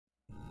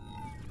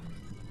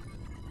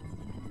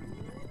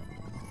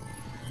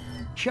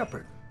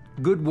Shepard.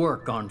 Good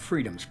work on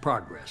Freedom's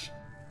progress.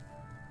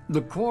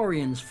 The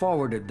Quarians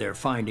forwarded their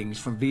findings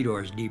from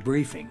Vidor's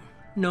debriefing.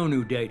 No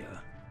new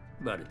data,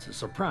 but it's a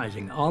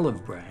surprising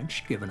olive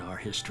branch given our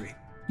history.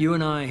 You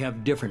and I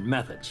have different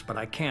methods, but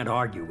I can't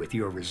argue with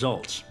your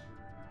results.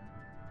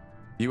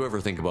 You ever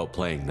think about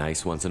playing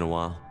nice once in a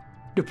while?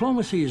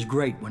 Diplomacy is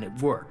great when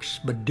it works,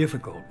 but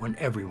difficult when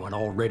everyone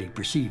already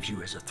perceives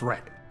you as a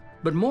threat.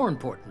 But more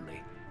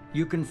importantly,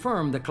 you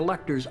confirm the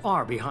Collectors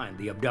are behind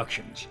the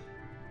abductions.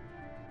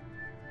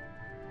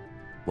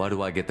 Why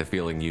do I get the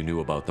feeling you knew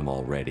about them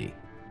already?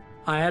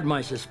 I had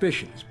my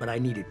suspicions, but I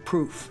needed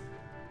proof.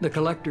 The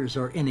Collectors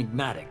are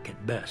enigmatic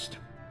at best.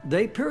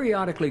 They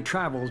periodically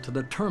travel to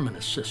the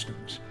Terminus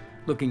systems,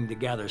 looking to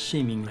gather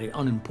seemingly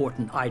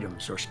unimportant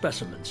items or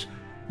specimens,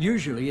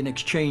 usually in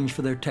exchange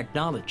for their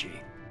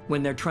technology.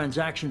 When their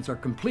transactions are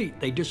complete,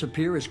 they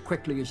disappear as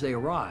quickly as they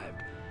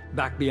arrived,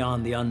 back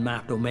beyond the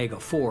unmapped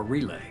Omega-4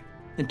 relay.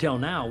 Until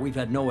now, we've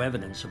had no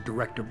evidence of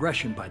direct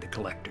aggression by the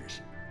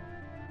Collectors.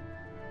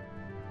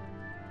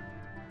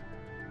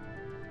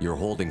 You're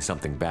holding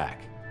something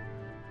back.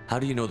 How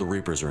do you know the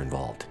Reapers are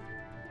involved?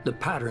 The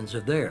patterns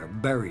are there,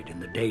 buried in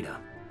the data.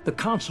 The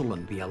Council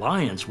and the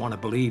Alliance want to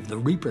believe the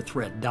Reaper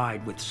threat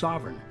died with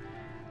Sovereign.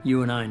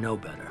 You and I know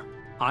better.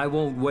 I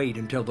won't wait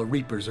until the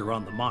Reapers are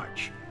on the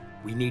march.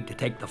 We need to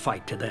take the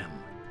fight to them.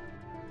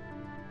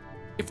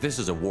 If this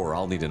is a war,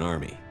 I'll need an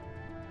army.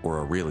 Or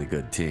a really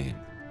good team.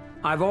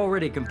 I've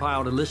already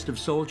compiled a list of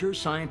soldiers,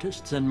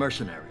 scientists, and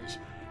mercenaries.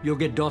 You'll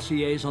get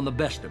dossiers on the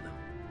best of them.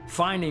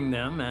 Finding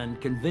them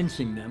and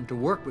convincing them to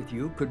work with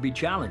you could be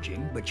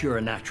challenging, but you're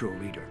a natural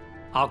leader.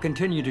 I'll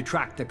continue to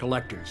track the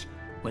Collectors.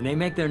 When they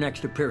make their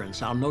next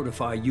appearance, I'll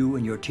notify you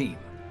and your team.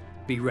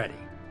 Be ready.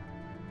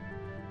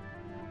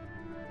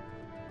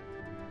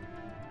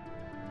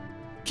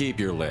 Keep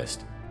your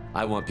list.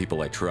 I want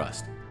people I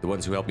trust. The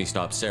ones who helped me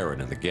stop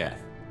Saren and the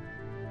Geth.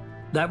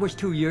 That was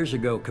 2 years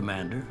ago,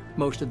 Commander.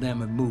 Most of them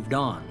have moved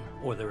on,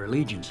 or their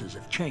allegiances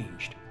have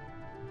changed.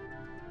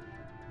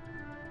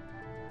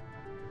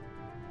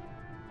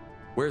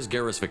 Where's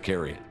Garrus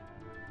Vicarian?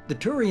 The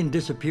Turian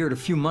disappeared a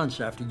few months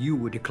after you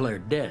were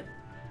declared dead.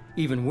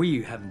 Even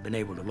we haven't been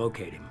able to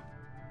locate him.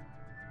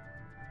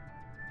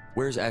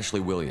 Where's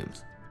Ashley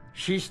Williams?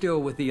 She's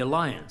still with the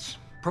Alliance.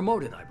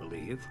 Promoted, I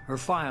believe. Her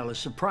file is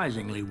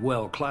surprisingly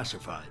well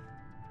classified.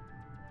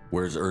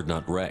 Where's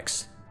Erdnot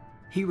Rex?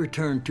 He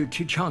returned to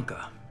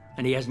Chichanka,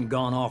 and he hasn't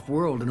gone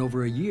off-world in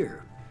over a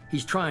year.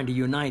 He's trying to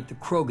unite the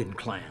Krogan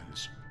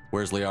clans.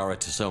 Where's Liara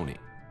Tassoni?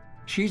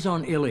 She's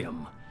on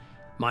Ilium.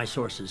 My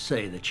sources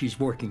say that she's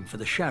working for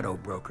the Shadow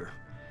Broker.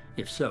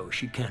 If so,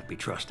 she can't be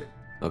trusted.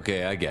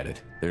 Okay, I get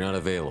it. They're not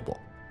available.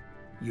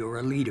 You're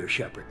a leader,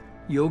 Shepard.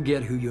 You'll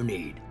get who you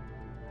need.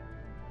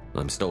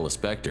 I'm still a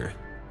Spectre.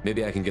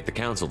 Maybe I can get the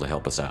Council to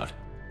help us out.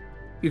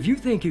 If you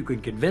think you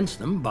can convince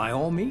them, by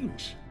all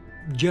means.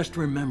 Just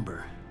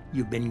remember,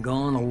 you've been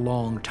gone a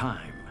long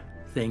time.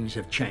 Things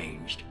have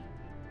changed.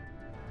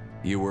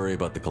 You worry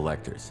about the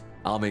Collectors.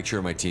 I'll make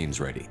sure my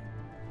team's ready.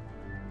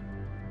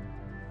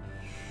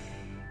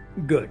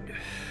 Good.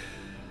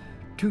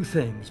 2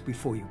 things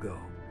before you go.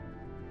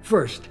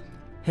 First,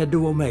 head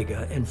to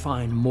Omega and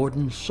find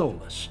Mordin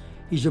Solus.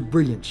 He's a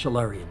brilliant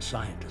Solarian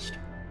scientist.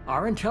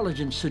 Our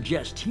intelligence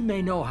suggests he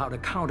may know how to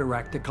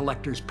counteract the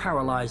Collector's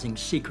paralyzing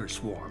Seeker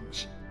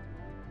swarms.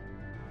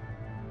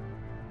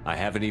 I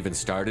haven't even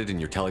started and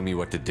you're telling me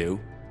what to do?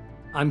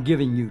 I'm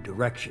giving you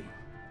direction.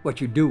 What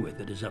you do with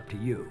it is up to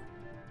you.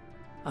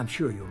 I'm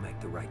sure you'll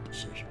make the right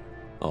decision.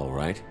 All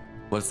right.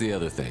 What's the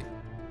other thing?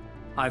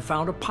 I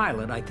found a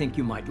pilot I think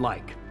you might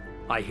like.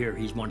 I hear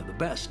he's one of the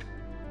best.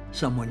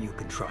 Someone you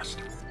can trust.